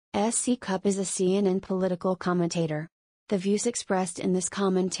Cupp is a CNN political commentator. The views expressed in this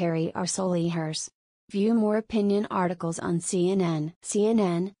commentary are solely hers. View more opinion articles on CNN.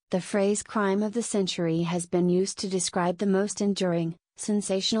 The phrase crime of the century has been used to describe the most enduring,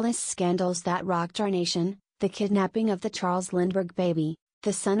 sensationalist scandals that rocked our nation: the kidnapping of the Charles Lindb baby,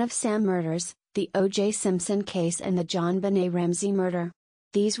 the son of Sam murders, the O.J. Simpson case, and the John Benet Ramsey murder.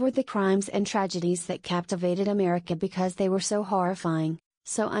 These were the crimes and tragedies that captivated America because they were so horrifying,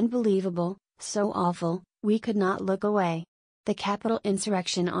 so unbelievable, so awful, we could not look away. The Capitol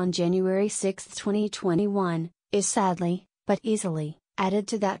insurrection on January 6, 2021, is sadly, but easily, added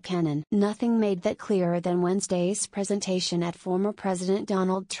to that canon. Nothing made that clearer than Wednesday's presentation at former President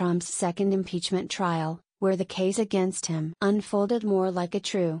Donald Trump's second impeachment trial, where the case against him unfolded more like a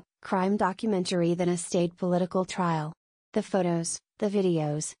true crime documentary than a state political trial. The photos, the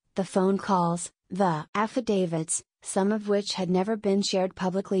videos, the phone calls, the affidavits, some of which had never been shared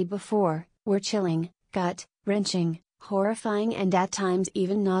publicly before, were chilling, gut-wrenching, horrifying, and at times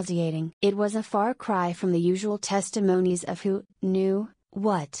even nauseating. It was a far cry from the usual testimonies of who knew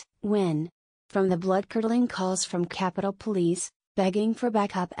what, when. From the blood-curdling calls from Capitol Police, begging for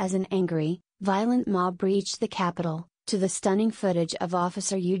backup as an angry, violent mob breached the Capitol, to the stunning footage of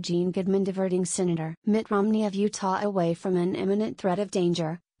Officer Eugene Goodman diverting Senator Mitt Romney of Utah away from an imminent threat of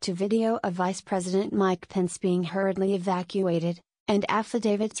danger, to video of Vice President Mike Pence being hurriedly evacuated, and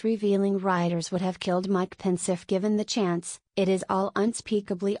affidavits revealing rioters would have killed Mike Pence if given the chance. It is all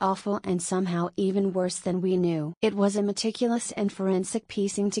unspeakably awful and somehow even worse than we knew. It was a meticulous and forensic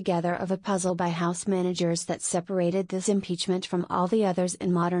piecing together of a puzzle by House managers that separated this impeachment from all the others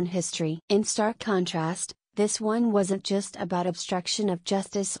in modern history. In stark contrast, this one wasn't just about obstruction of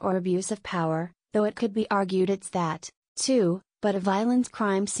justice or abuse of power, though it could be argued it's that, too, but a violent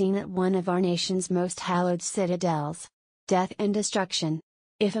crime scene at one of our nation's most hallowed citadels. Death and destruction.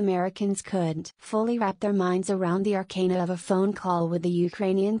 If Americans couldn't fully wrap their minds around the arcana of a phone call with the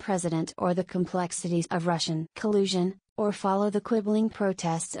Ukrainian president, or the complexities of Russian collusion, or follow the quibbling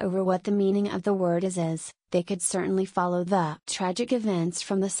protests over what the meaning of the word is, they could certainly follow the tragic events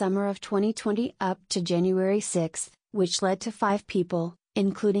from the summer of 2020 up to January 6, which led to 5 people,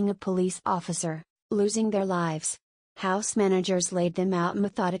 including a police officer, losing their lives. House managers laid them out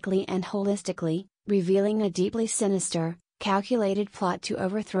methodically and holistically, revealing a deeply sinister, calculated plot to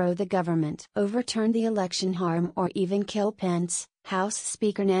overthrow the government, overturn the election, harm or even kill Pence, House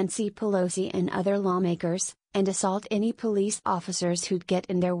Speaker Nancy Pelosi and other lawmakers, and assault any police officers who'd get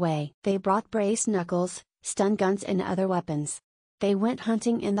in their way. They brought brace knuckles, stun guns and other weapons. They went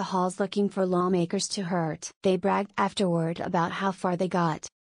hunting in the halls looking for lawmakers to hurt. They bragged afterward about how far they got.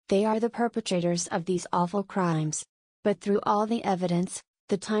 They are the perpetrators of these awful crimes. But through all the evidence,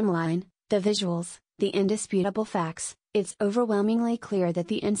 the timeline, the visuals, the indisputable facts, it's overwhelmingly clear that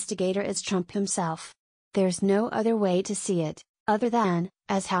the instigator is Trump himself. There's no other way to see it, other than,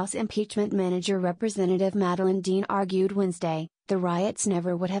 as House Impeachment Manager Representative Madeleine Dean argued Wednesday, the riots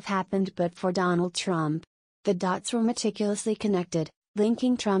never would have happened but for Donald Trump. The dots were meticulously connected,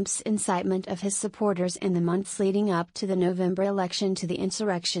 linking Trump's incitement of his supporters in the months leading up to the November election to the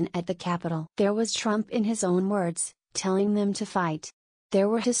insurrection at the Capitol. There was Trump in his own words, telling them to fight. There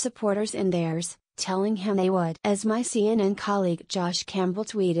were his supporters in theirs, telling him they would. As my CNN colleague Josh Campbell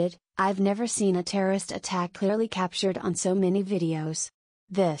tweeted, "I've never seen a terrorist attack clearly captured on so many videos.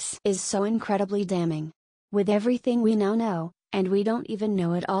 This is so incredibly damning. With everything we now know, and we don't even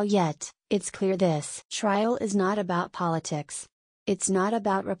know it all yet, it's clear this trial is not about politics. It's not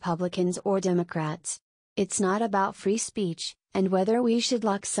about Republicans or Democrats. It's not about free speech, and whether we should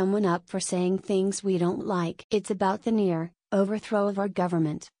lock someone up for saying things we don't like. It's about the near overthrow of our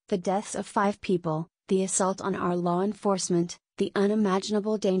government, the deaths of 5 people, the assault on our law enforcement, the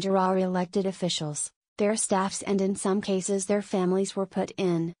unimaginable danger our elected officials, their staffs and in some cases their families were put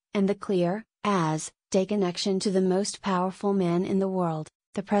in, and the clear, as day connection to the most powerful man in the world,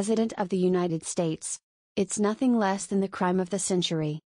 the President of the United States. It's nothing less than the crime of the century."